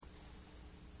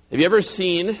Have you ever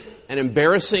seen an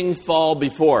embarrassing fall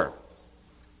before?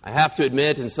 I have to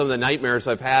admit, in some of the nightmares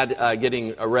I've had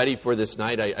getting ready for this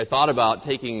night, I thought about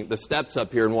taking the steps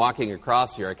up here and walking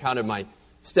across here. I counted my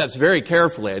steps very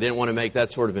carefully. I didn't want to make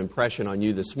that sort of impression on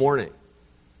you this morning.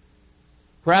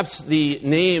 Perhaps the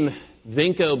name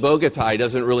Vinko Bogataj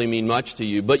doesn't really mean much to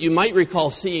you, but you might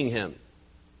recall seeing him.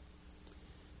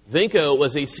 Vinko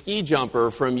was a ski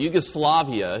jumper from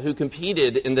Yugoslavia who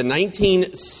competed in the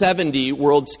 1970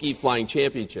 World Ski Flying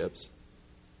Championships.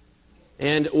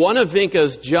 And one of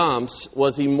Vinko's jumps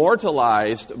was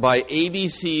immortalized by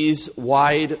ABC's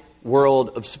Wide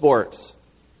World of Sports.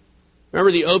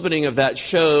 Remember the opening of that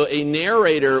show, a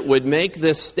narrator would make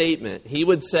this statement. He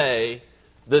would say,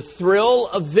 "The thrill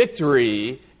of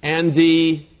victory and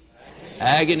the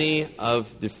agony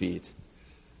of defeat."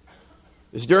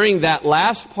 It was during that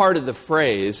last part of the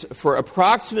phrase, for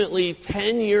approximately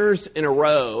 10 years in a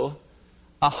row,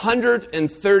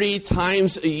 130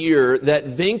 times a year,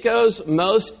 that Vinko's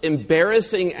most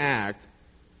embarrassing act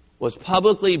was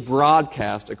publicly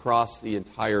broadcast across the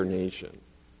entire nation.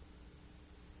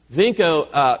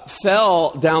 Vinko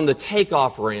fell down the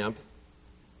takeoff ramp.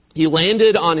 He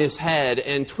landed on his head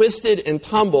and twisted and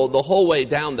tumbled the whole way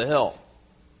down the hill.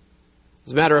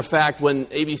 As a matter of fact, when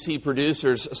ABC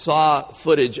producers saw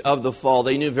footage of the fall,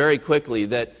 they knew very quickly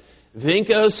that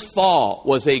Vinko's fall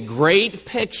was a great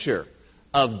picture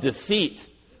of defeat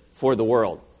for the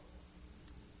world.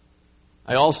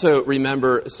 I also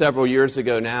remember several years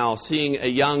ago now seeing a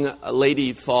young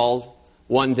lady fall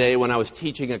one day when I was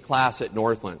teaching a class at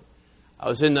Northland. I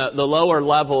was in the lower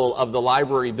level of the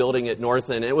library building at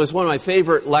Northland. It was one of my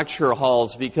favorite lecture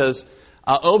halls because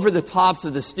over the tops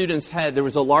of the students' head there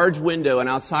was a large window, and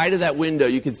outside of that window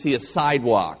you could see a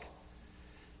sidewalk.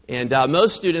 And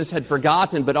most students had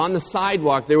forgotten, but on the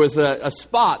sidewalk there was a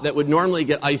spot that would normally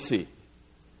get icy.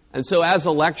 And so as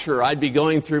a lecturer, I'd be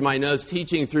going through my notes,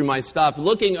 teaching through my stuff,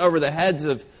 looking over the heads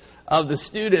of the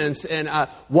students and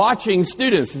watching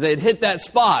students as they'd hit that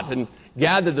spot and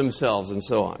gather themselves and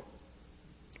so on.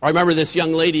 I remember this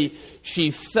young lady, she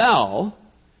fell,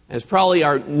 and it's probably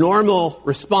our normal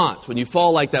response when you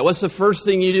fall like that. What's the first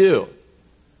thing you do?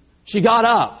 She got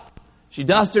up. She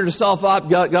dusted herself up,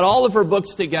 got all of her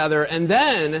books together, and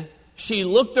then she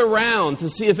looked around to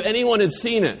see if anyone had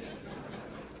seen it.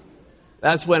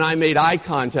 That's when I made eye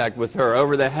contact with her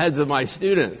over the heads of my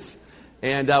students.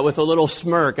 And with a little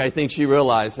smirk, I think she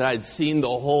realized that I'd seen the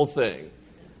whole thing.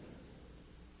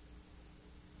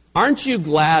 Aren't you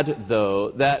glad,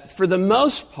 though, that for the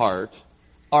most part,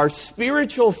 our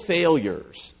spiritual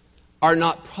failures are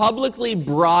not publicly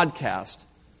broadcast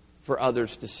for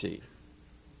others to see?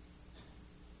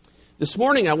 This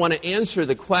morning, I want to answer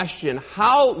the question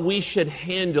how we should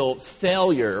handle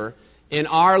failure in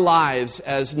our lives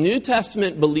as New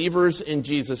Testament believers in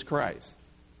Jesus Christ.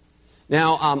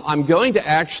 Now, I'm going to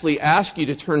actually ask you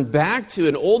to turn back to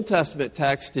an Old Testament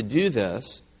text to do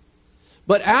this.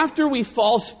 But after we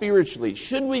fall spiritually,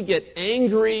 should we get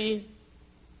angry,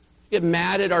 get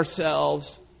mad at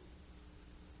ourselves?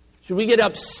 Should we get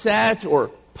upset or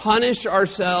punish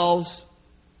ourselves?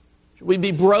 Should we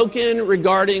be broken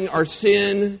regarding our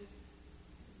sin?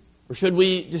 Or should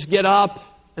we just get up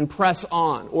and press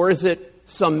on? Or is it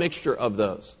some mixture of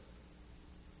those?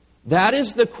 That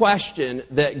is the question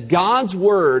that God's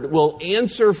Word will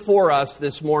answer for us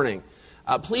this morning.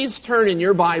 Please turn in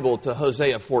your Bible to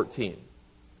Hosea 14.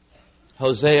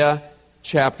 Hosea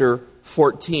chapter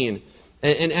 14.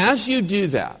 And as you do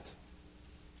that,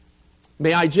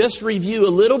 may I just review a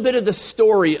little bit of the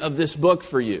story of this book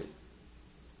for you.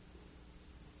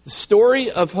 The story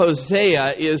of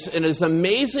Hosea is an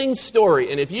amazing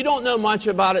story, and if you don't know much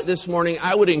about it this morning,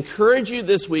 I would encourage you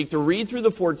this week to read through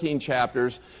the 14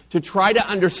 chapters to try to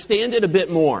understand it a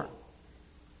bit more.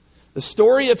 The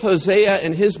story of Hosea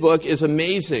and his book is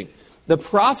amazing. The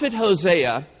prophet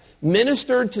Hosea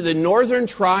ministered to the northern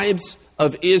tribes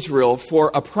of Israel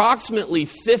for approximately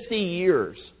 50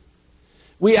 years.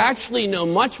 We actually know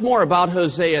much more about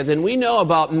Hosea than we know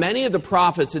about many of the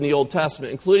prophets in the Old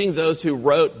Testament, including those who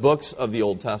wrote books of the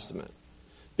Old Testament.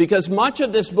 Because much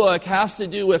of this book has to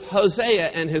do with Hosea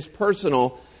and his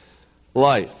personal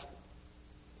life.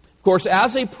 Of course,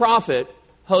 as a prophet,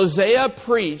 Hosea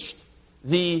preached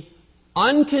the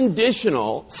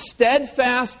unconditional,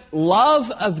 steadfast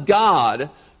love of God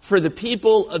for the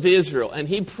people of Israel. And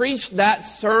he preached that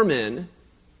sermon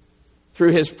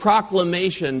through his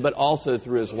proclamation, but also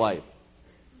through his life.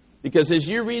 Because as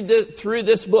you read through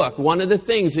this book, one of the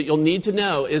things that you'll need to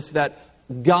know is that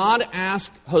God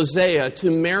asked Hosea to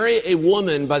marry a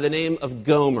woman by the name of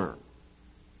Gomer.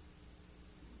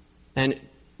 And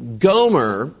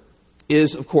Gomer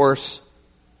is, of course,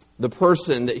 the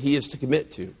person that he is to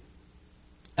commit to.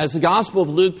 As the Gospel of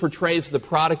Luke portrays the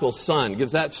prodigal son,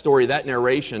 gives that story, that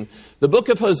narration, the book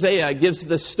of Hosea gives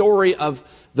the story of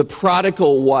the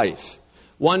prodigal wife.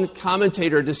 One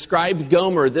commentator described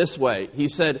Gomer this way. He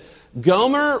said,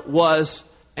 Gomer was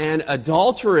an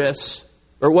adulteress,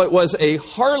 or what was a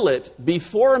harlot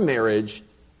before marriage,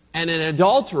 and an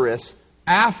adulteress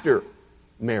after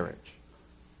marriage.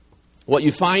 What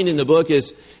you find in the book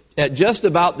is, at just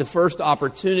about the first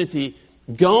opportunity,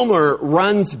 Gomer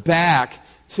runs back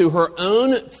to her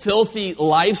own filthy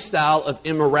lifestyle of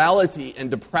immorality and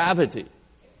depravity.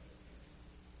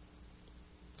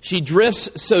 She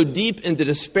drifts so deep into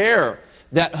despair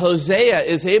that Hosea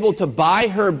is able to buy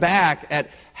her back at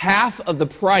half of the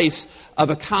price of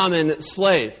a common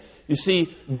slave. You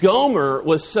see, Gomer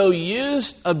was so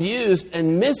used, abused,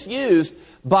 and misused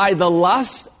by the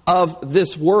lust of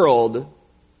this world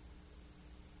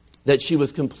that she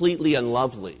was completely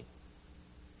unlovely.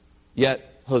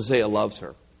 Yet Hosea loves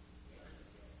her.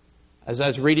 As I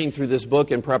was reading through this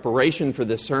book in preparation for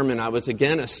this sermon, I was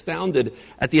again astounded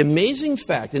at the amazing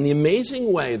fact and the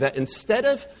amazing way that instead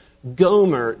of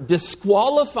Gomer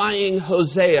disqualifying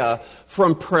Hosea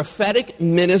from prophetic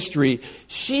ministry,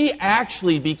 she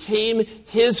actually became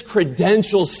his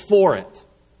credentials for it.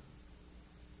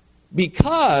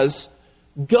 Because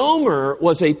Gomer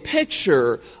was a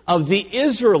picture of the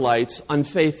Israelites'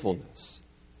 unfaithfulness.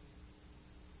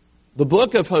 The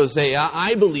book of Hosea,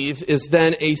 I believe, is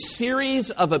then a series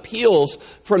of appeals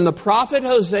from the prophet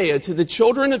Hosea to the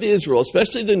children of Israel,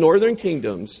 especially the northern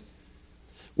kingdoms,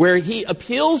 where he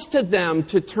appeals to them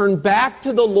to turn back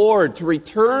to the Lord, to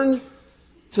return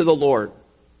to the Lord.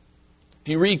 If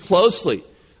you read closely,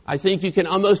 I think you can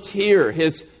almost hear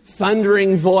his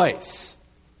thundering voice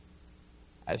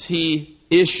as he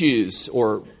issues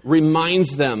or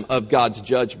reminds them of God's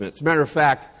judgment. As a matter of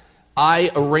fact,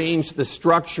 I arranged the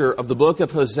structure of the book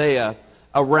of Hosea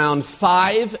around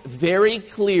 5 very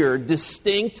clear,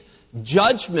 distinct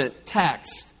judgment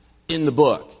texts in the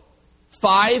book.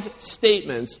 5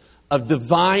 statements of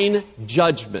divine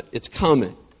judgment. It's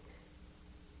coming.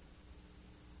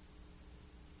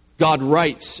 God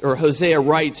writes, or Hosea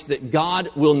writes, that God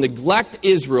will neglect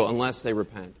Israel unless they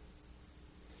repent.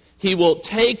 He will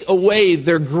take away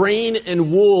their grain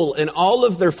and wool and all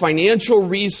of their financial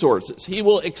resources. He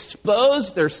will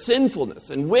expose their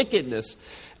sinfulness and wickedness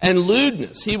and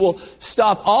lewdness. He will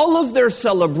stop all of their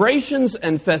celebrations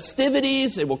and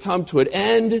festivities. It will come to an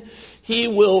end. He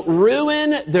will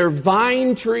ruin their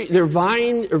vineyards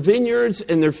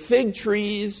and their fig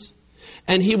trees,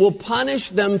 and he will punish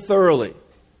them thoroughly.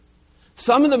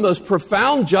 Some of the most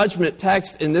profound judgment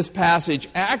texts in this passage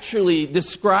actually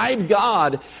describe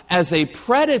God as a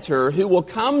predator who will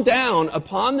come down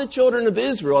upon the children of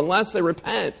Israel unless they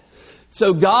repent.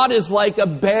 So God is like a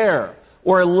bear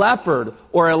or a leopard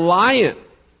or a lion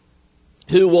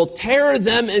who will tear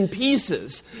them in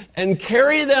pieces and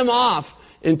carry them off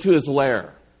into his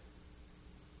lair.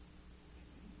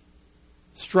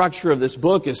 The structure of this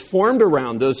book is formed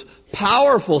around those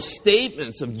powerful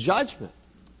statements of judgment.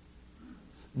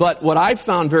 But what I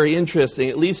found very interesting,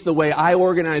 at least the way I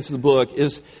organized the book,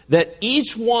 is that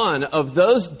each one of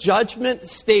those judgment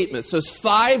statements, those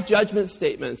 5 judgment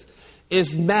statements,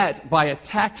 is met by a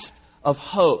text of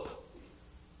hope.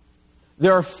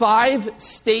 There are 5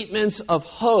 statements of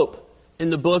hope in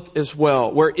the book as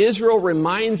well, where Israel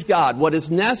reminds God what is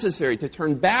necessary to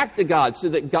turn back to God so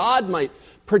that God might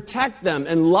protect them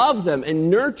and love them and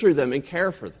nurture them and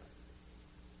care for them.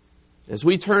 As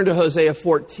we turn to Hosea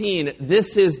 14,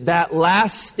 this is that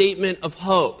last statement of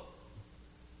hope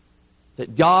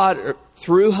that God,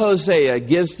 through Hosea,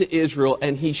 gives to Israel,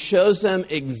 and he shows them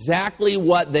exactly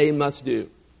what they must do.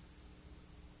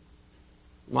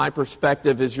 My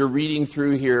perspective, as you're reading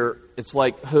through here, it's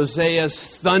like Hosea's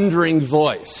thundering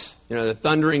voice, the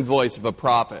thundering voice of a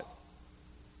prophet,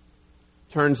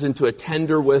 turns into a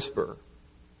tender whisper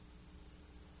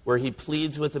where he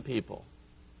pleads with the people.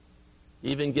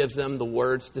 Even gives them the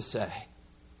words to say.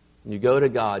 And you go to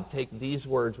God, take these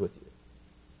words with you.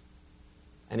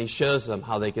 And he shows them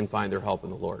how they can find their help in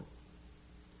the Lord.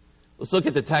 Let's look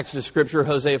at the text of Scripture,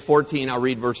 Hosea 14. I'll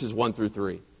read verses 1 through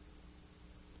 3.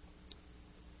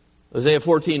 Hosea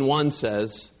 14:1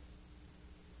 says,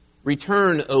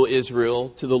 "Return, O Israel,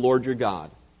 to the Lord your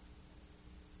God.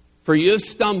 For you have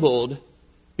stumbled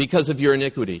because of your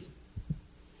iniquity.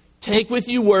 Take with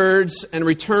you words and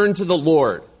return to the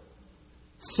Lord.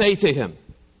 Say to him,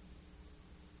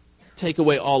 take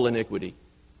away all iniquity.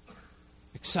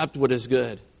 Accept what is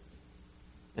good.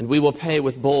 And we will pay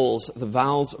with bowls the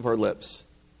vows of our lips.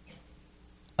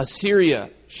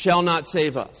 Assyria shall not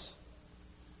save us,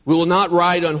 We will not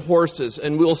ride on horses,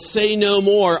 and we will say no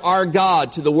more, our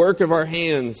God, to the work of our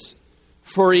hands,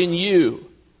 for in you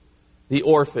the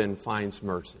orphan finds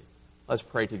mercy. Let's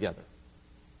pray together.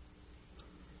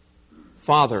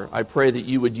 Father, I pray that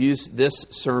you would use this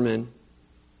sermon,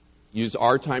 use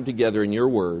our time together in your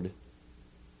word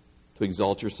to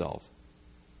exalt yourself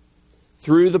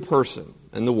through the person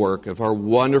and the work of our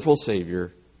wonderful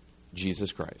Savior,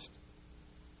 Jesus Christ.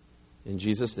 In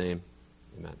Jesus' name,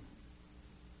 amen.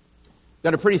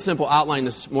 Got a pretty simple outline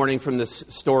this morning from this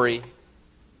story.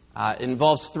 It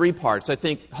involves three parts. I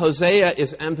think Hosea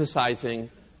is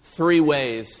emphasizing three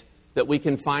ways that we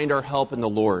can find our help in the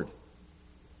Lord.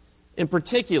 In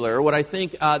particular, what I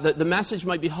think the message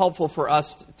might be helpful for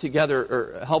us together,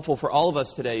 or helpful for all of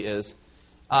us today is,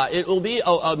 it will be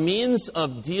a means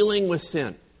of dealing with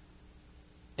sin.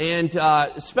 And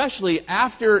especially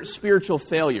after spiritual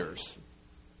failures.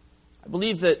 I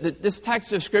believe that this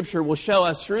text of Scripture will show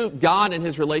us through God and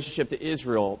His relationship to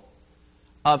Israel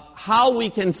of how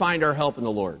we can find our help in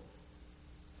the Lord.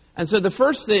 And so the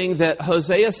first thing that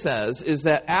Hosea says is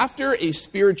that after a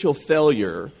spiritual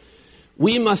failure,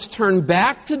 we must turn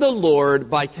back to the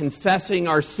Lord by confessing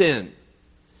our sin.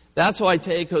 That's why I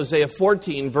take Hosea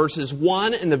 14, verses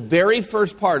 1 and the very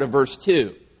first part of verse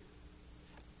 2.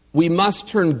 We must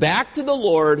turn back to the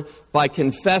Lord by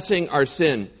confessing our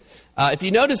sin. If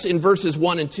you notice in verses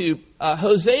 1 and 2,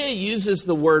 Hosea uses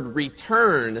the word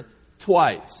return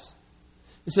twice.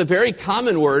 It's a very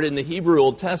common word in the Hebrew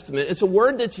Old Testament. It's a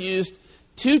word that's used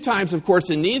 2 times, of course,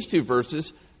 in these 2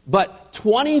 verses, but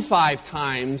 25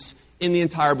 times in the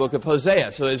entire book of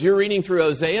Hosea. So as you're reading through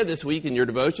Hosea this week in your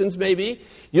devotions, maybe,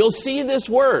 you'll see this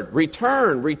word,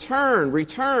 return, return,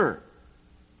 return.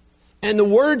 And the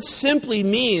word simply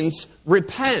means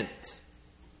repent.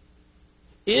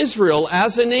 Israel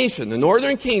as a nation, the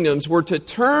northern kingdoms, were to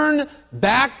turn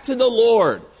back to the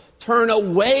Lord, turn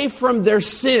away from their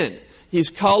sin.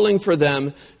 He's calling for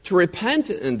them to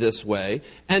repent in this way.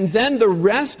 And then the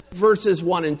rest of verses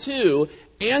 1 and 2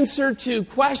 answer 2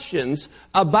 questions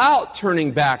about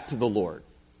turning back to the Lord.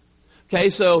 Okay,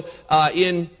 so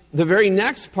in the very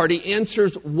next part, he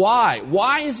answers why.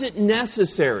 Why is it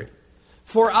necessary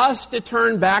for us to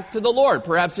turn back to the Lord?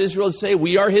 Perhaps Israel would say,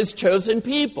 we are His chosen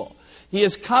people. He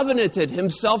has covenanted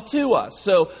Himself to us.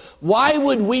 So why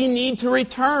would we need to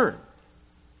return?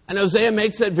 And Hosea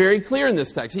makes that very clear in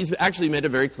this text. He's actually made it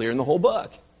very clear in the whole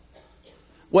book.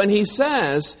 When he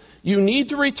says, you need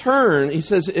to return, he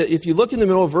says, if you look in the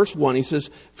middle of verse 1, he says,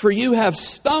 for you have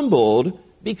stumbled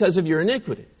because of your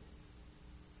iniquity.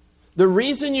 The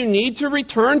reason you need to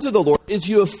return to the Lord is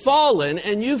you have fallen,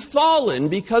 and you've fallen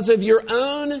because of your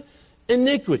own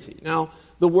iniquity. Now,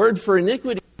 the word for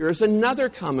iniquity here is another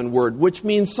common word, which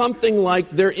means something like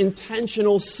their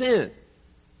intentional sin.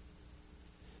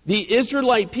 The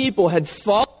Israelite people had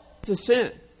fallen into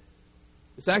sin.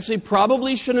 This actually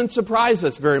probably shouldn't surprise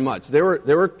us very much. They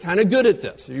were kind of good at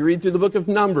this. If you read through the book of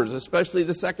Numbers, especially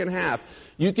the second half,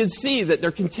 you can see that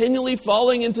they're continually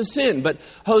falling into sin. But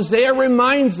Hosea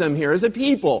reminds them here as a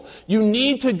people, you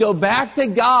need to go back to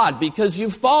God because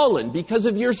you've fallen, because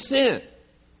of your sin.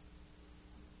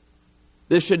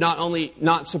 This should not only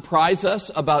not surprise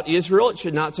us about Israel, it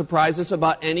should not surprise us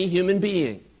about any human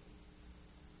being.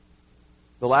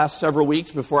 The last several weeks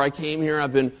before I came here,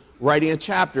 I've been writing a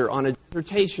chapter on a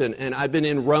dissertation, and I've been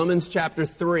in Romans chapter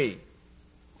 3.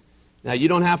 Now, you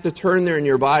don't have to turn there in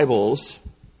your Bibles,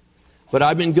 but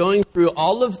I've been going through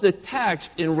all of the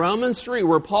text in Romans 3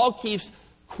 where Paul keeps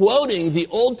quoting the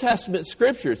Old Testament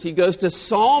scriptures. He goes to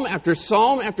psalm after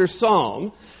psalm after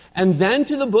psalm, and then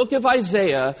to the book of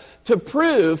Isaiah to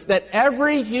prove that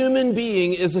every human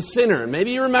being is a sinner.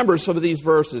 Maybe you remember some of these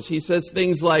verses. He says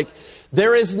things like,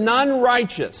 there is none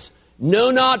righteous, no,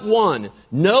 not one.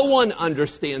 No one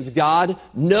understands God.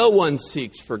 No one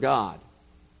seeks for God.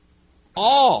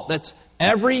 All, that's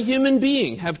every human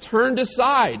being, have turned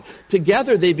aside.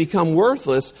 Together they become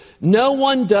worthless. No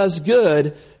one does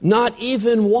good, not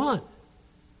even one.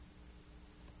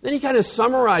 Then he kind of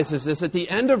summarizes this at the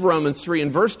end of Romans 3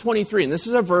 in verse 23. And this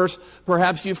is a verse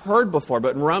perhaps you've heard before.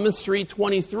 But in Romans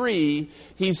 3:23,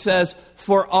 he says,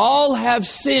 for all have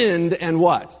sinned and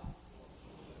what?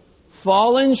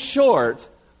 Fallen short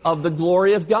of the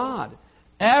glory of God.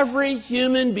 Every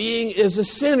human being is a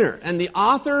sinner. And the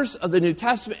authors of the New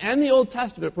Testament and the Old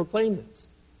Testament proclaim this.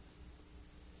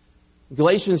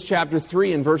 Galatians chapter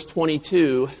 3 and verse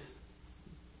 22,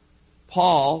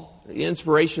 Paul, the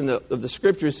inspiration of the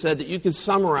Scriptures, said that you could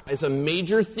summarize a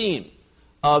major theme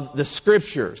of the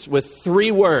Scriptures with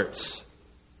 3 words.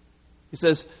 He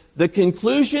says, the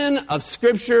conclusion of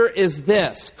Scripture is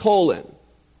this, :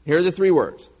 here are the 3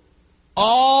 words.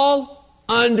 All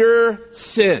under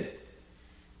sin.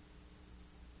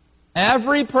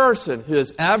 Every person who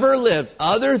has ever lived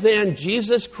other than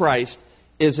Jesus Christ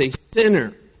is a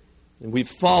sinner. And we've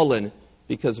fallen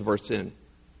because of our sin.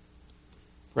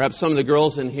 Perhaps some of the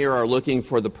girls in here are looking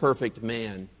for the perfect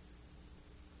man.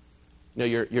 You know,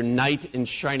 your knight in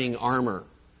shining armor.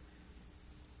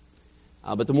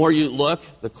 But the more you look,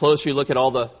 the closer you look at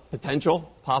all the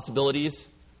potential possibilities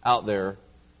out there,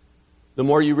 the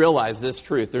more you realize this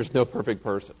truth: there's no perfect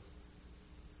person.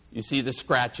 You see the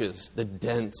scratches, the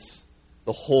dents,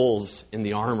 the holes in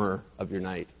the armor of your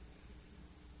knight.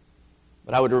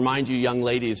 But I would remind you, young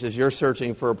ladies, as you're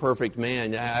searching for a perfect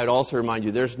man, I'd also remind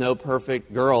you there's no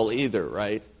perfect girl either,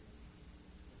 right?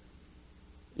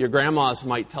 Your grandmas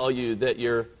might tell you that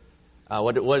you're,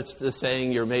 what's the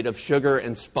saying, you're made of sugar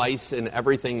and spice and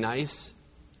everything nice?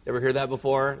 You ever hear that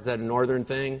before? Is that a northern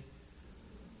thing?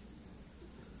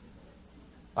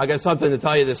 I got something to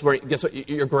tell you this morning. Guess what?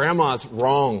 Your grandma's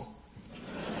wrong.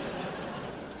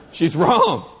 She's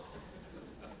wrong.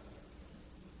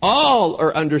 All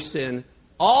are under sin.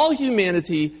 All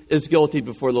humanity is guilty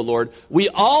before the Lord. We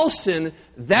all sin.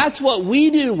 That's what we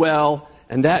do well.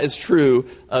 And that is true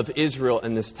of Israel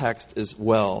in this text as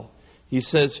well. He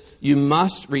says, you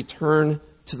must return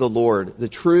to the Lord. The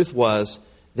truth was,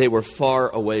 they were far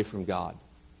away from God.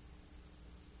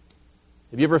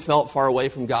 Have you ever felt far away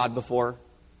from God before?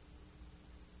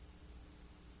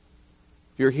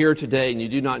 If you're here today and you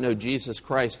do not know Jesus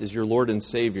Christ as your Lord and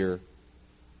Savior,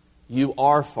 you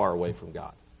are far away from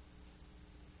God.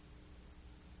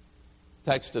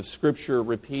 Text of Scripture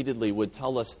repeatedly would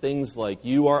tell us things like,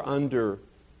 you are under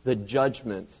the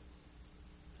judgment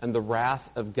and the wrath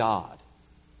of God.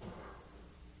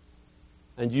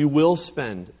 And you will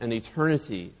spend an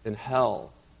eternity in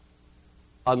hell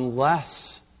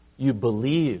unless you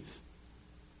believe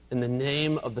in the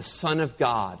name of the Son of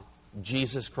God,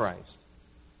 Jesus Christ,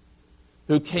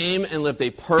 who came and lived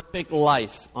a perfect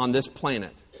life on this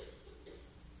planet.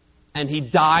 And he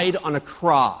died on a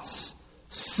cross,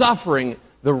 suffering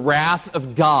the wrath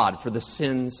of God for the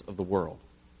sins of the world.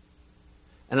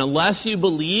 And unless you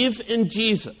believe in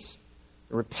Jesus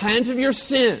and repent of your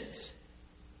sins,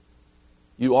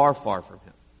 you are far from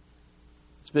him.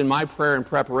 It's been my prayer in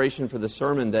preparation for the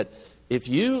sermon that if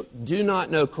you do not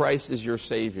know Christ as your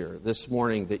Savior this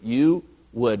morning, that you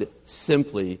would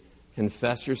simply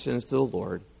confess your sins to the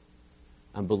Lord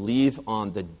and believe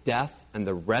on the death and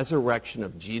the resurrection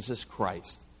of Jesus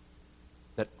Christ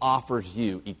that offers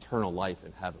you eternal life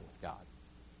in heaven with God.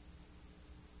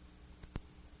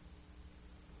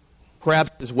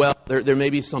 Perhaps as well, there may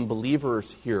be some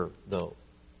believers here, though,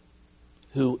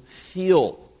 who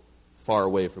feel far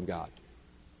away from God.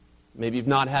 Maybe you've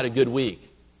not had a good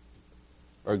week,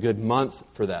 or a good month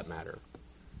for that matter.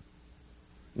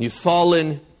 You've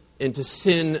fallen into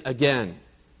sin again.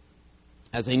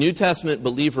 As a New Testament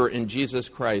believer in Jesus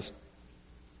Christ,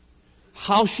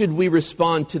 how should we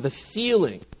respond to the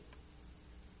feeling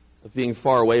of being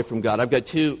far away from God? I've got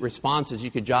two responses. You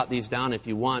could jot these down if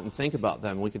you want and think about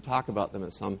them. We could talk about them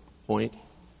at some point.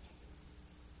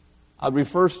 I'd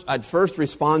first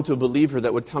respond to a believer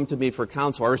that would come to me for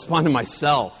counsel. I respond to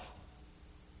myself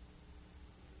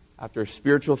after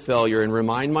spiritual failure and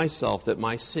remind myself that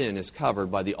my sin is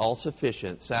covered by the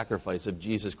all-sufficient sacrifice of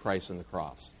Jesus Christ on the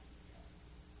cross.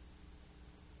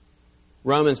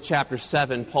 Romans chapter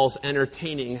 7, Paul's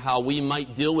entertaining how we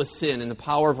might deal with sin in the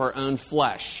power of our own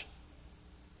flesh.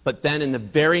 But then in the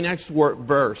very next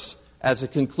verse, as a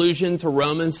conclusion to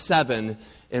Romans 7,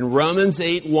 in Romans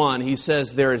 8:1, he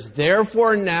says, there is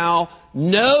therefore now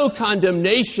no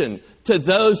condemnation to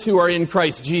those who are in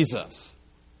Christ Jesus.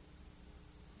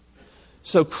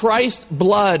 So Christ's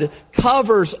blood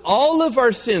covers all of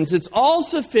our sins. It's all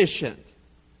sufficient.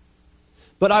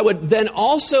 But I would then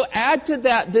also add to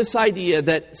that this idea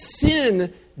that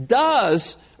sin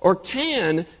does or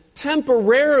can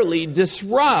temporarily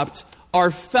disrupt our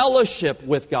fellowship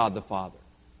with God the Father,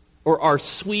 or our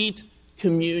sweet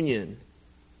communion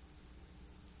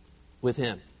with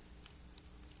Him.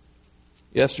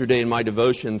 Yesterday in my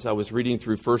devotions, I was reading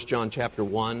through 1 John chapter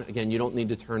 1. Again, you don't need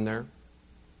to turn there.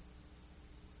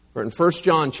 But in 1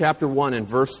 John chapter 1 and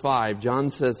verse 5, John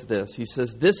says this. He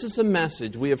says, this is a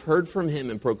message we have heard from Him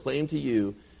and proclaimed to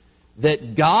you,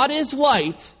 that God is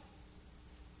light,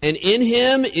 and in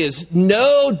Him is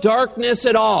no darkness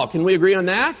at all. Can we agree on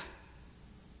that?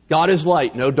 God is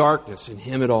light, no darkness in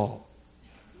Him at all.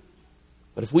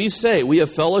 But if we say we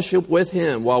have fellowship with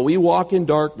Him while we walk in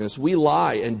darkness, we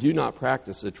lie and do not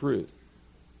practice the truth.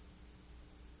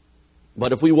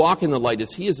 But if we walk in the light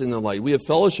as he is in the light, we have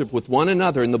fellowship with one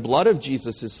another, and the blood of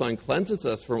Jesus, his son, cleanses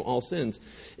us from all sins.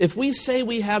 If we say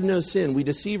we have no sin, we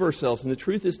deceive ourselves, and the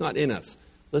truth is not in us.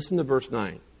 Listen to verse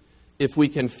 9. If we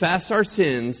confess our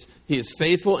sins, he is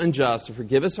faithful and just to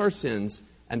forgive us our sins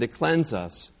and to cleanse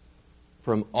us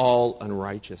from all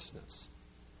unrighteousness.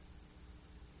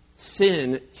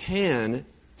 Sin can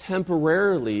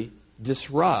temporarily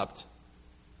disrupt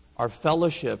our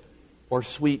fellowship or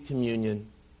sweet communion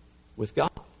with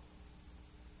God.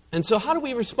 And so how do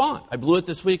we respond? I blew it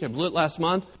this week. I blew it last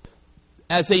month.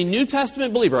 As a New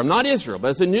Testament believer, I'm not Israel, but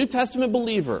as a New Testament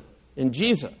believer in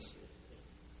Jesus,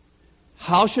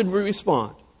 how should we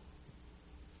respond?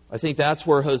 I think that's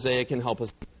where Hosea can help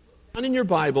us. Down in your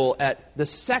Bible, at the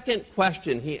second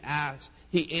question he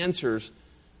answers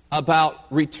about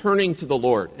returning to the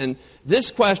Lord. And this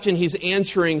question, he's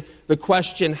answering the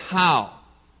question, how?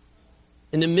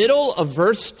 In the middle of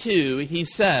verse 2, he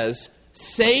says,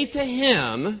 say to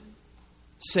him,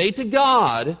 say to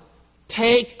God,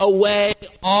 take away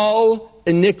all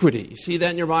iniquity. You see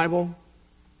that in your Bible?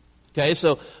 Okay,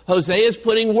 so Hosea is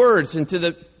putting words into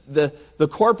the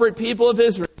corporate people of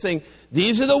Israel, saying,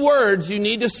 these are the words you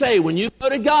need to say. When you go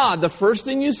to God, the first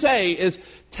thing you say is,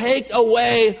 take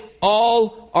away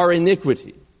all our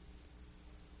iniquity.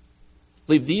 I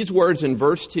believe these words in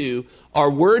verse 2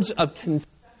 are words of confession.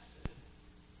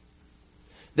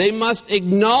 They must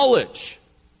acknowledge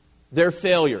their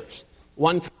failures.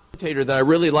 One commentator that I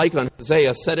really like on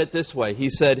Hosea said it this way. He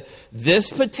said, this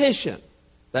petition,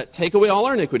 that take away all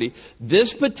our iniquity,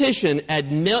 this petition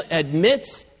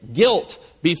admits guilt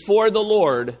before the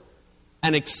Lord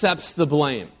and accepts the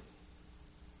blame.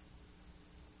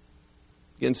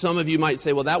 Again, some of you might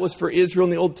say, well, that was for Israel in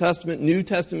the Old Testament, New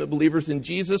Testament believers in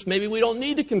Jesus. Maybe we don't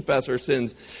need to confess our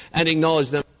sins and acknowledge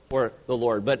them before the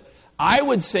Lord. But I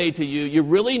would say to you, you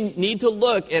really need to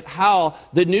look at how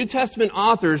the New Testament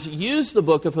authors use the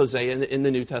book of Hosea in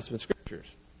the New Testament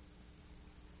scriptures.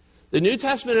 The New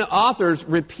Testament authors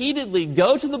repeatedly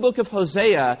go to the book of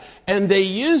Hosea and they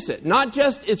use it. Not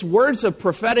just its words of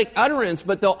prophetic utterance,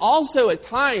 but they'll also at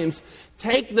times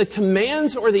take the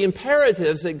commands or the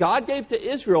imperatives that God gave to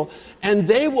Israel and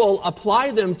they will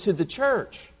apply them to the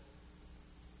church.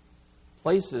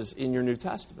 Places in your New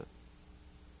Testament.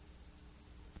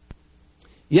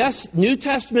 Yes, New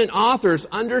Testament authors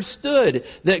understood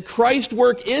that Christ's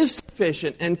work is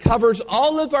sufficient and covers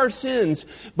all of our sins,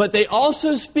 but they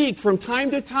also speak from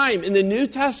time to time in the New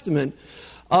Testament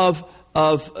of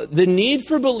the need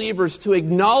for believers to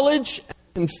acknowledge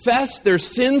and confess their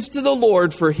sins to the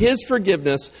Lord for his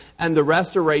forgiveness and the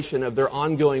restoration of their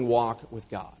ongoing walk with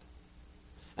God.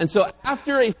 And so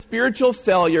after a spiritual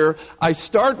failure, I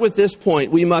start with this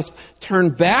point. We must turn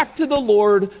back to the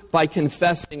Lord by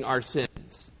confessing our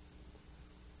sins.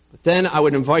 But then I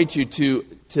would invite you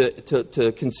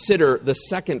to consider the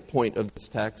second point of this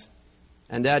text,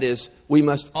 and that is we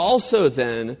must also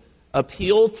then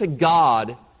appeal to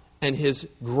God and his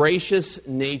gracious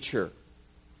nature.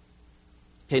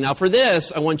 Okay, now for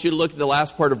this, I want you to look at the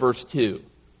last part of verse 2.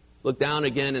 Look down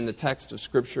again in the text of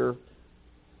Scripture.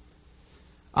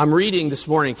 I'm reading this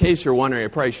morning, in case you're wondering, I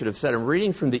probably should have said, I'm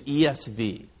reading from the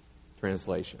ESV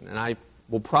translation. And I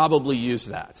will probably use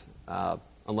that,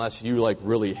 unless you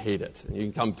really hate it. And you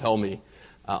can come tell me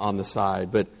on the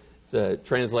side. But the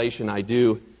translation I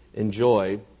do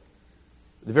enjoy.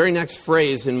 The very next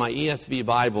phrase in my ESV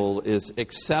Bible is,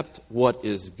 accept what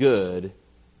is good,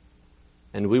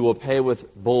 and we will pay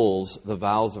with bulls the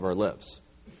vows of our lips.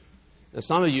 Now,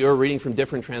 some of you are reading from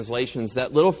different translations.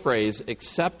 That little phrase,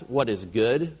 accept what is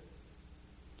good,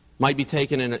 might be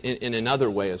taken in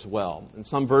another way as well. In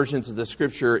some versions of the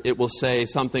Scripture, it will say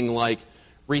something like,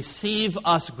 receive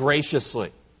us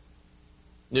graciously.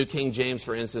 New King James,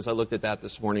 for instance, I looked at that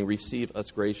this morning, receive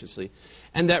us graciously.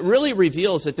 And that really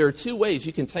reveals that there are two ways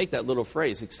you can take that little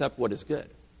phrase, accept what is good.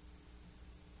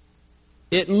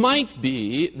 It might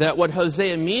be that what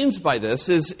Hosea means by this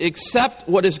is accept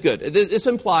what is good. This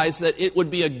implies that it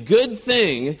would be a good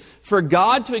thing for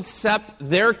God to accept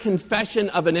their confession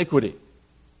of iniquity.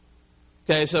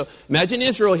 Okay, so imagine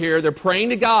Israel here. They're praying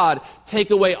to God,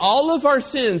 take away all of our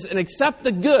sins and accept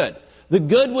the good. The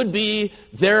good would be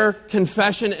their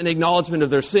confession and acknowledgement of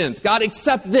their sins. God,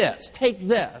 accept this. Take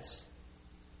this.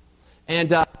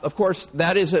 And, of course,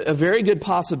 that is a very good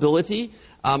possibility.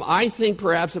 I think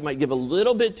perhaps it might give a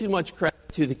little bit too much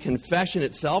credit to the confession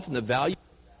itself and the value.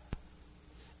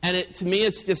 And to me,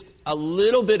 it's just a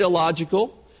little bit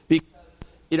illogical. Because,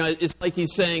 it's like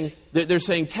he's saying, they're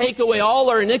saying, take away all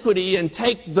our iniquity and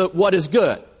take what is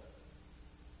good.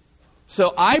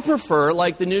 So I prefer,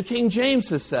 like the New King James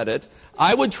has said it,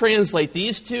 I would translate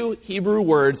these two Hebrew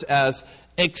words as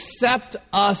accept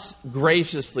us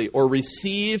graciously or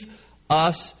receive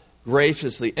us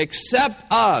graciously. Accept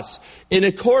us in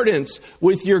accordance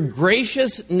with your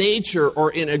gracious nature or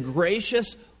in a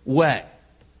gracious way.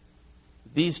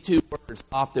 These two words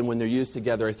often when they're used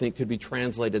together I think could be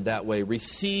translated that way.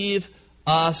 Receive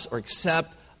us or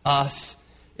accept us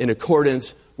in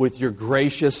accordance with your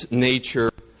gracious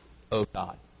nature, O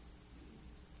God.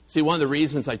 See, one of the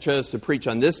reasons I chose to preach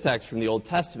on this text from the Old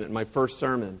Testament in my first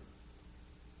sermon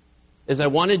is I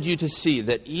wanted you to see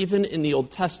that even in the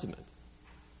Old Testament,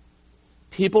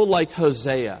 people like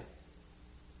Hosea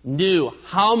knew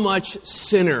how much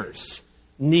sinners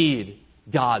need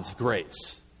God's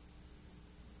grace.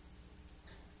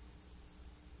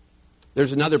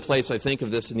 There's another place I think of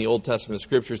this in the Old Testament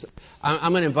Scriptures.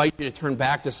 I'm going to invite you to turn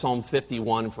back to Psalm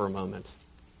 51 for a moment.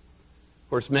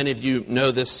 Of course, many of you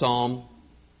know this psalm,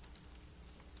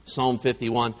 Psalm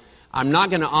 51. I'm not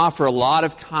going to offer a lot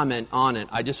of comment on it.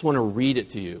 I just want to read it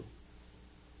to you.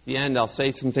 At the end, I'll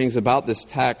say some things about this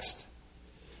text.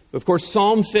 But of course,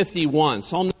 Psalm 51,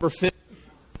 Psalm number 50,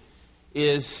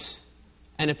 is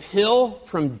an appeal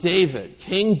from David,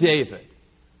 King David,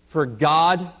 for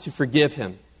God to forgive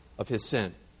him of his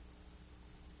sin.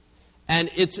 And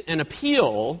it's an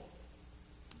appeal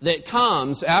that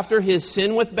comes after his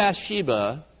sin with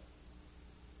Bathsheba,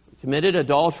 committed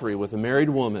adultery with a married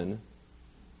woman,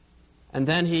 and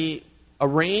then he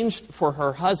arranged for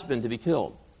her husband to be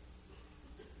killed.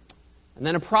 And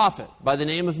then a prophet by the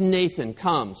name of Nathan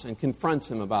comes and confronts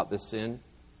him about this sin.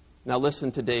 Now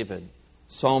listen to David,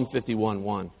 Psalm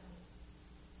 51:1.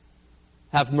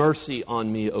 Have mercy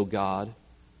on me, O God,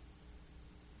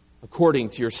 according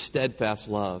to your steadfast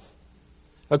love.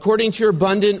 According to your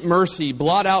abundant mercy,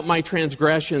 blot out my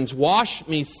transgressions. Wash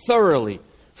me thoroughly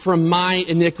from my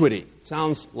iniquity.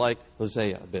 Sounds like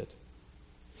Hosea a bit.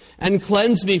 And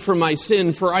cleanse me from my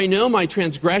sin, for I know my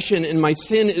transgression, and my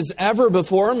sin is ever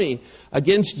before me.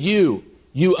 Against you,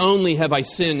 you only have I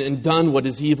sinned and done what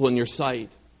is evil in your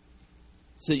sight,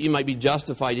 so that you might be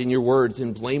justified in your words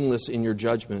and blameless in your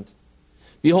judgment.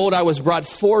 Behold, I was brought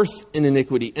forth in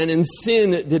iniquity, and in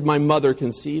sin did my mother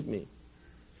conceive me.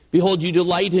 Behold, you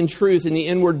delight in truth in the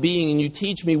inward being, and you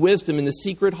teach me wisdom in the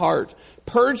secret heart.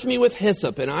 Purge me with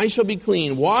hyssop, and I shall be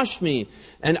clean. Wash me,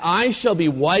 and I shall be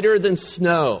whiter than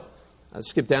snow. Let's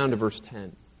skip down to verse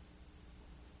 10.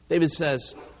 David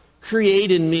says, create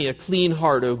in me a clean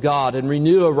heart, O God, and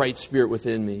renew a right spirit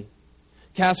within me.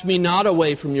 Cast me not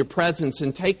away from your presence,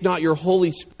 and take not your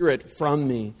Holy Spirit from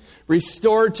me.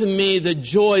 Restore to me the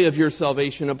joy of your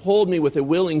salvation. Uphold me with a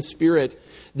willing spirit.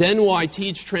 Then will I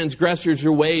teach transgressors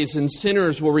your ways, and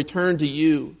sinners will return to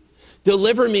you.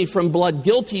 Deliver me from blood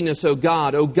guiltiness, O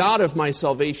God of my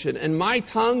salvation, and my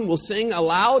tongue will sing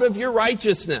aloud of your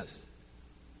righteousness.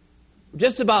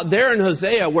 Just about there in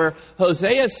Hosea, where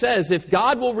Hosea says if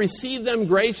God will receive them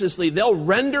graciously, they'll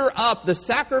render up the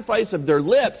sacrifice of their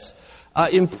lips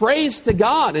in praise to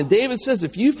God. And David says,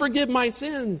 if you forgive my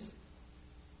sins,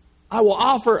 I will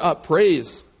offer up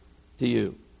praise to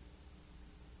you.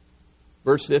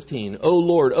 Verse 15, O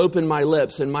Lord, open my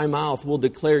lips, and my mouth will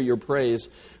declare your praise.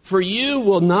 For you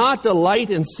will not delight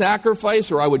in sacrifice,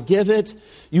 or I would give it.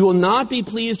 You will not be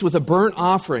pleased with a burnt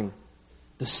offering.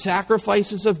 The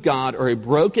sacrifices of God are a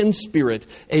broken spirit,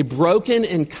 a broken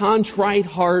and contrite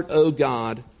heart, O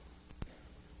God,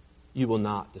 you will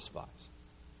not despise.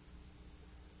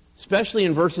 Especially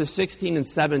in verses 16 and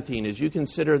 17, as you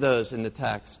consider those in the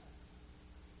text.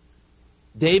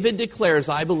 David declares,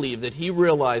 I believe, that he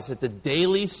realized that the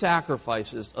daily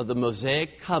sacrifices of the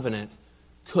Mosaic covenant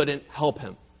couldn't help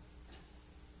him.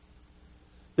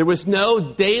 There was no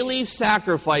daily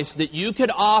sacrifice that you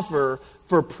could offer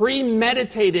for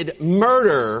premeditated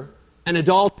murder and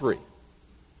adultery.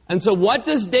 And so what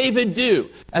does David do?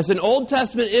 As an Old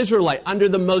Testament Israelite under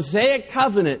the Mosaic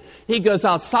covenant, he goes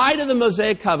outside of the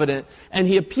Mosaic covenant and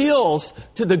he appeals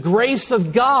to the grace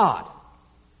of God.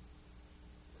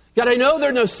 God, I know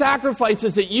there are no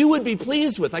sacrifices that you would be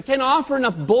pleased with. I can't offer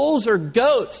enough bulls or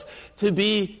goats to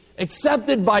be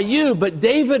accepted by you. But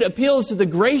David appeals to the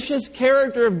gracious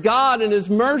character of God and his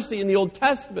mercy in the Old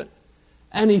Testament.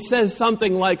 And he says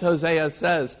something like Hosea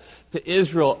says to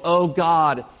Israel, "Oh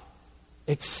God,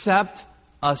 accept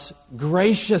us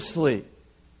graciously."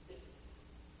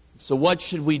 So what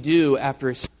should we do after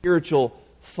a spiritual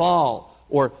fall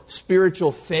or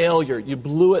spiritual failure? You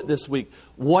blew it this week.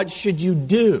 What should you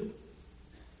do?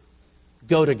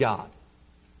 Go to God.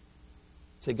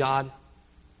 Say, God,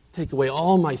 take away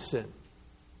all my sin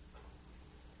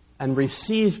and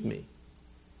receive me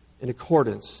in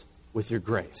accordance with your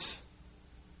grace.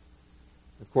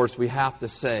 Of course, we have to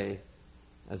say,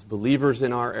 as believers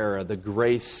in our era, the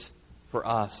grace for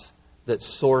us that's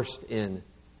sourced in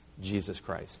Jesus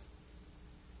Christ.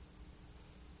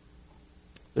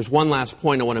 There's one last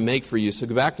point I want to make for you. So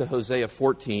go back to Hosea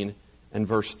 14 and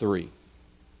verse 3.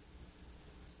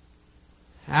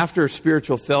 After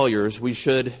spiritual failures, we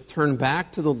should turn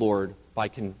back to the Lord by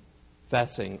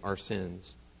confessing our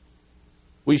sins.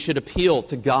 We should appeal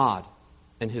to God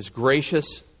and His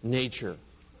gracious nature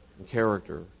and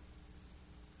character.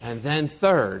 And then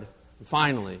third,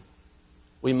 finally,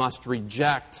 we must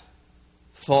reject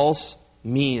false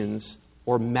means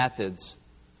or methods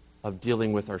of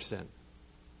dealing with our sin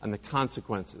and the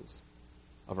consequences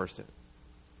of our sin.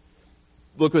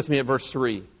 Look with me at verse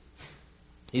 3.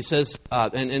 He says,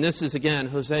 and this is again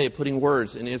Hosea putting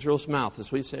words in Israel's mouth. This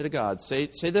is what he say to God. Say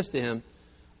this to him.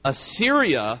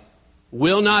 Assyria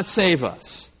will not save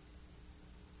us.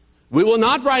 We will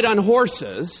not ride on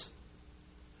horses,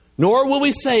 nor will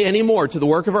we say any more to the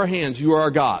work of our hands, you are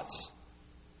our gods.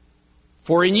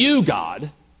 For in you,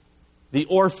 God, the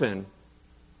orphan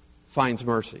finds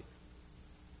mercy.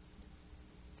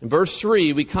 In verse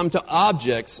 3, we come to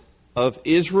objects of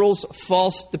Israel's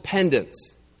false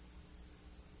dependence.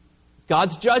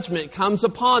 God's judgment comes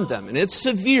upon them, and it's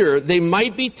severe. They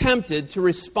might be tempted to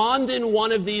respond in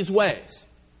one of these ways.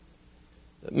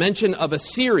 The mention of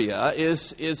Assyria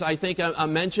is I think, a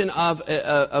mention of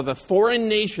a foreign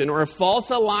nation or a false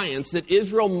alliance that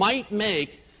Israel might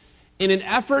make in an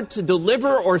effort to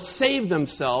deliver or save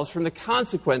themselves from the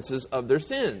consequences of their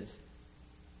sins.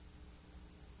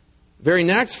 Very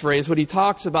next phrase, when he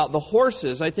talks about the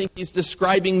horses, I think he's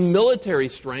describing military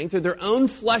strength or their own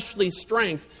fleshly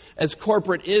strength as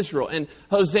corporate Israel. And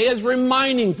Hosea is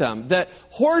reminding them that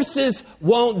horses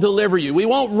won't deliver you. We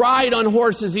won't ride on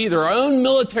horses either. Our own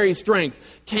military strength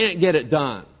can't get it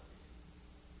done.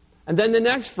 And then the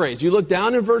next phrase, you look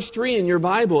down in verse 3 in your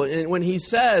Bible, and when he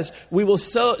says, we will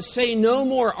say no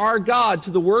more our God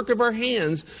to the work of our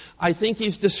hands, I think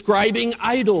he's describing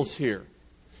idols here.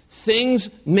 Things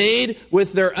made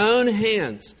with their own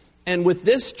hands. And with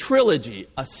this trilogy,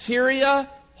 Assyria,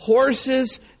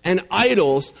 horses, and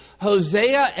idols,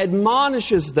 Hosea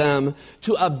admonishes them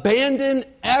to abandon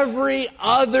every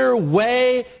other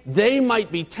way they might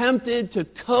be tempted to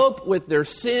cope with their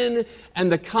sin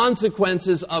and the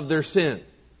consequences of their sin.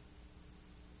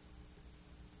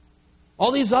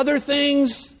 All these other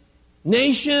things,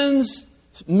 nations,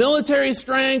 military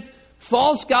strength,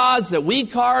 false gods that we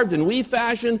carved and we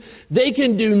fashioned, they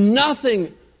can do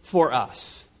nothing for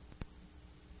us.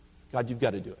 God, you've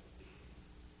got to do it.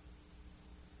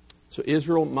 So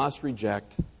Israel must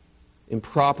reject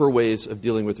improper ways of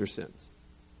dealing with their sins.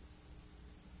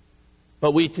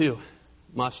 But we too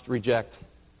must reject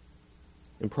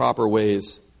improper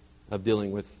ways of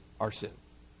dealing with our sin.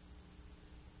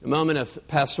 A moment of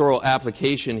pastoral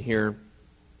application here.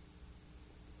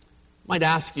 I might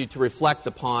ask you to reflect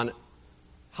upon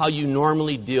how you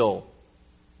normally deal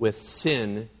with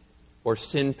sin or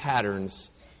sin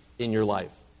patterns in your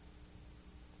life.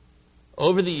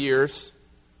 Over the years,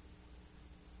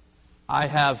 I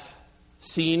have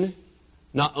seen,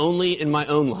 not only in my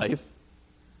own life,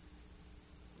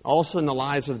 also in the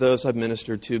lives of those I've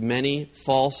ministered to, many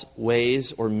false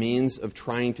ways or means of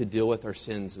trying to deal with our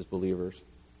sins as believers.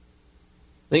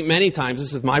 I think many times,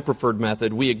 this is my preferred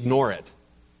method, we ignore it.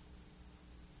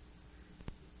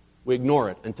 We ignore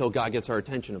it until God gets our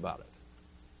attention about it.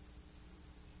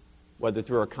 Whether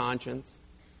through our conscience,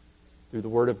 through the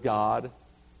Word of God,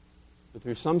 or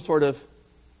through some sort of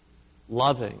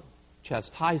loving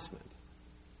chastisement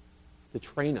to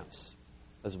train us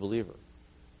as a believer.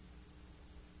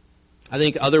 I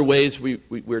think other ways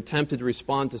we're tempted to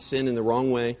respond to sin in the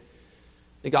wrong way.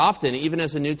 I think often, even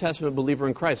as a New Testament believer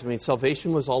in Christ,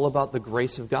 salvation was all about the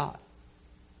grace of God.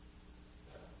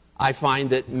 I find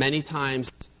that many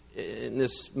times, in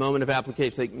this moment of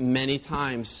application, many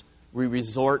times we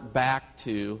resort back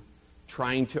to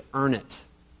trying to earn it.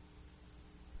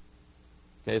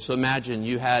 Okay, so imagine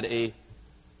you had a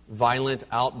violent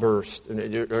outburst,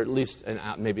 or at least,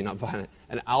 maybe not violent,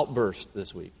 an outburst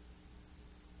this week.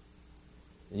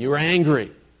 And you were angry.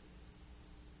 You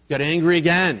got angry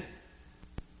again.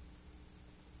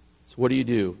 So what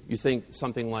do? You think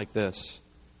something like this.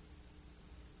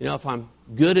 If I'm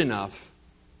good enough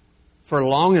for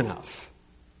long enough,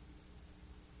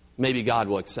 maybe God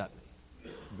will accept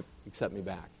me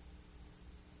back.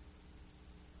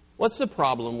 What's the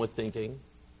problem with thinking,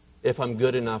 if I'm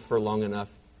good enough for long enough,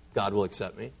 God will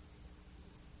accept me?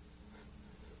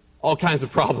 All kinds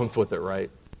of problems with it, right?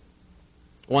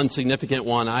 One significant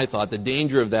one, I thought, the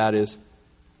danger of that is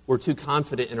we're too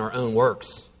confident in our own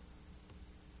works.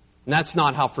 And that's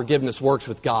not how forgiveness works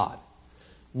with God.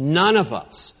 None of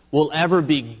us will ever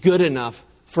be good enough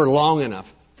for long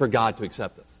enough for God to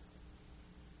accept us.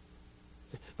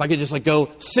 If I could just go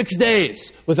 6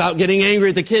 days without getting angry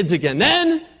at the kids again,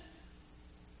 then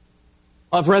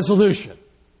of resolution.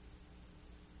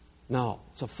 No,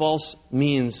 it's a false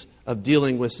means of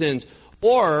dealing with sins.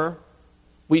 Or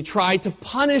we try to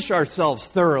punish ourselves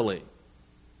thoroughly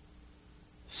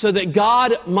so that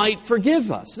God might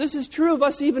forgive us. This is true of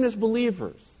us even as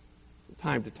believers from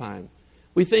time to time.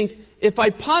 We think, if I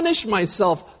punish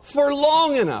myself for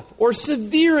long enough or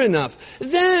severe enough,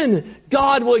 then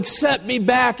God will accept me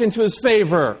back into His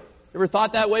favor. Ever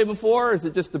thought that way before, or is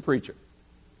it just the preacher?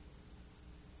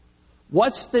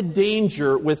 What's the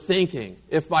danger with thinking,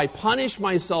 if I punish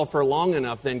myself for long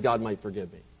enough, then God might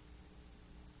forgive me?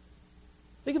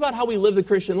 Think about how we live the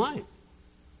Christian life.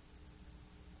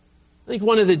 I think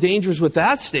one of the dangers with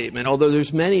that statement, although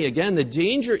there's many, again, the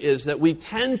danger is that we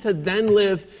tend to then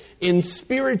live in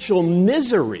spiritual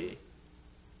misery.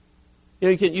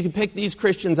 You can pick these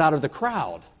Christians out of the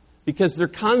crowd because they're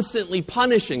constantly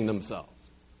punishing themselves.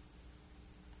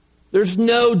 There's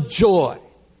no joy.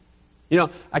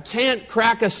 I can't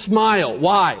crack a smile.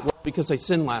 Why? Well, because I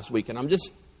sinned last week and I'm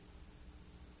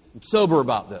sober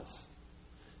about this.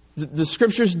 The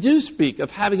Scriptures do speak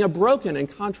of having a broken and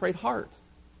contrite heart.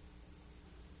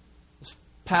 This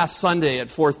past Sunday at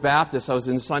Fourth Baptist, I was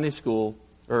in Sunday school,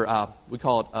 or we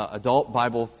call it Adult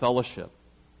Bible Fellowship.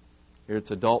 Here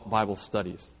it's Adult Bible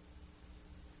Studies.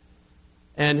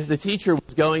 And the teacher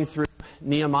was going through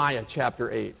Nehemiah chapter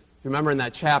 8. If you remember in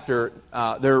that chapter,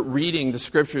 they're reading the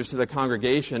Scriptures to the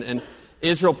congregation, and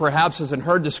Israel perhaps hasn't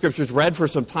heard the Scriptures read for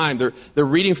some time. They're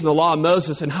reading from the law of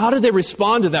Moses, and how did they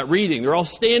respond to that reading? They're all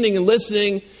standing and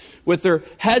listening with their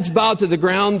heads bowed to the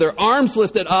ground, their arms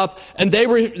lifted up, and they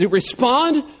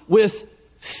respond with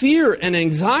fear and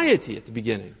anxiety at the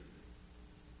beginning.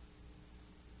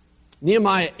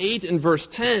 Nehemiah 8 and verse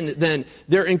 10, then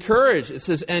they're encouraged. It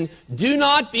says, "And do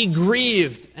not be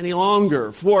grieved any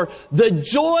longer, for the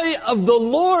joy of the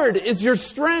Lord is your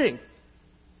strength."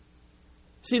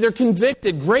 See, they're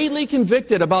convicted, greatly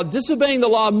convicted about disobeying the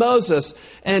law of Moses.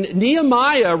 And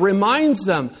Nehemiah reminds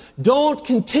them, don't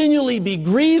continually be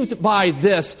grieved by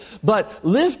this, but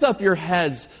lift up your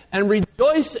heads and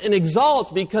rejoice and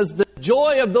exult, because the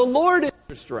joy of the Lord is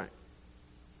your strength.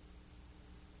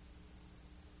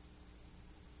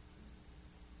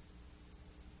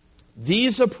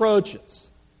 These approaches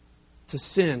to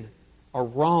sin are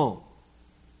wrong.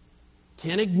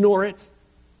 Can't ignore it.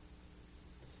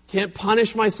 Can't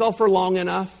punish myself for long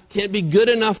enough. Can't be good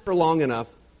enough for long enough.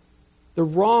 They're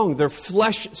wrong. They're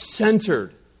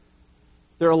flesh-centered.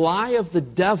 They're a lie of the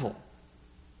devil.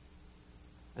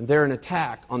 And they're an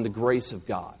attack on the grace of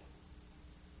God.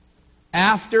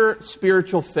 After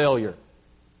spiritual failure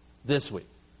this week,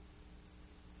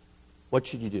 what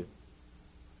should you do?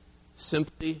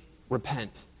 Simply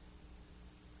repent.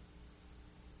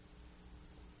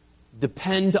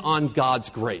 Depend on God's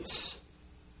grace.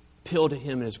 Appeal to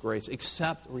Him in His grace.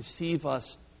 Accept, receive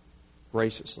us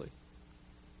graciously.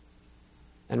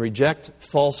 And reject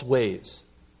false ways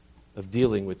of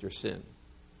dealing with your sin.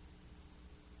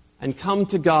 And come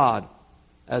to God,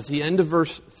 as the end of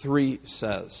verse 3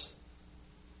 says,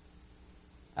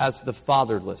 as the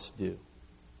fatherless do,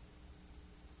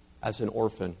 as an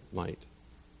orphan might.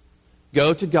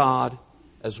 Go to God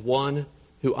as one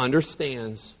who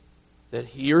understands that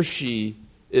he or she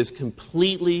is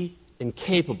completely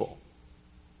incapable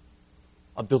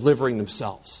of delivering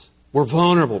themselves. We're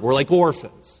vulnerable. We're like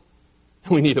orphans.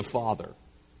 And we need a father.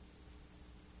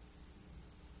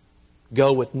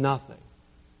 Go with nothing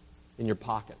in your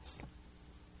pockets.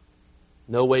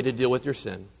 No way to deal with your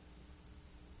sin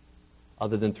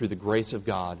other than through the grace of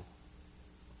God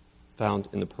found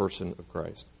in the person of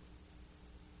Christ.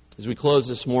 As we close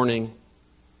this morning,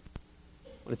 I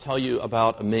want to tell you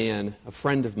about a man, a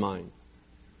friend of mine,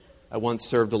 I once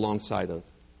served alongside of.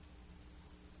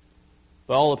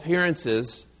 By all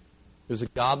appearances, he was a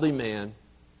godly man,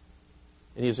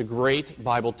 and he was a great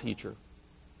Bible teacher.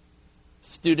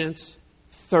 Students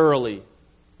thoroughly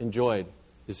enjoyed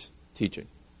his teaching.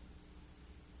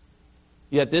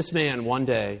 Yet this man one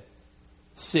day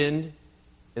sinned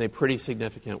in a pretty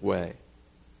significant way.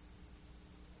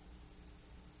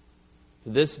 To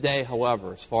this day,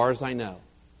 however, as far as I know,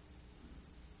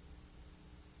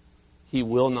 he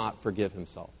will not forgive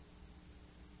himself.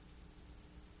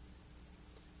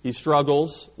 He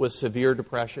struggles with severe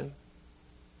depression.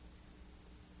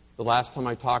 The last time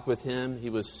I talked with him, he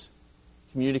was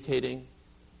communicating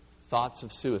thoughts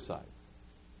of suicide.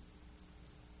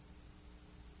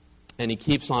 And he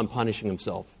keeps on punishing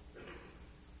himself.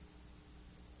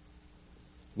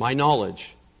 my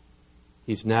knowledge,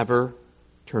 he's never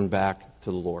turned back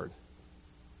to the Lord.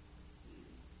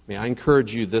 May I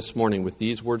encourage you this morning with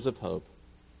these words of hope.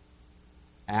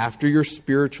 After your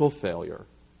spiritual failure,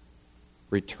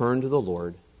 return to the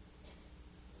Lord.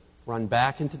 Run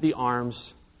back into the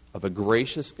arms of a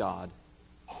gracious God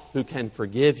who can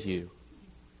forgive you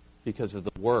because of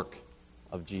the work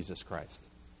of Jesus Christ.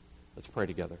 Let's pray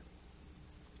together.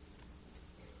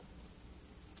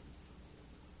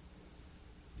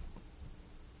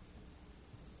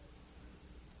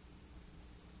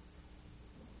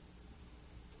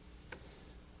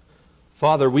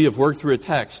 Father, we have worked through a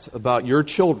text about your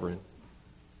children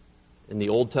in the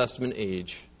Old Testament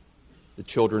age, the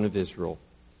children of Israel.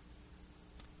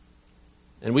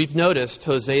 And we've noticed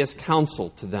Hosea's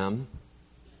counsel to them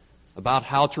about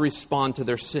how to respond to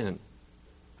their sin.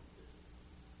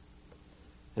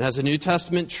 And as a New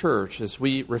Testament church, as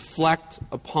we reflect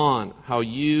upon how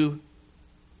you,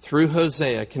 through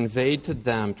Hosea, conveyed to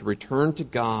them to return to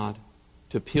God,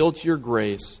 to appeal to your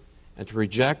grace, and to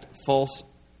reject false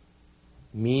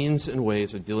means and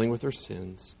ways of dealing with their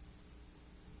sins,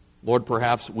 Lord,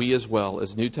 perhaps we as well,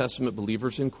 as New Testament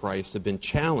believers in Christ, have been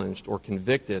challenged or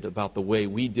convicted about the way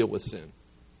we deal with sin.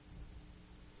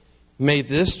 May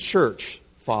this church,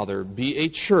 Father, be a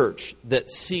church that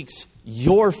seeks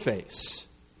your face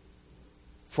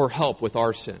for help with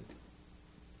our sin.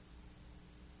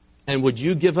 And would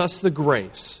you give us the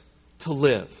grace to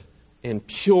live in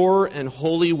pure and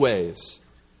holy ways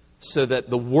so that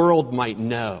the world might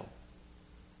know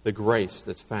the grace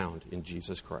that's found in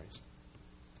Jesus Christ.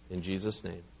 In Jesus'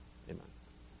 name,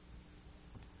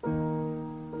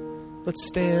 amen. Let's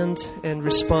stand and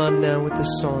respond now with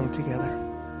this song together.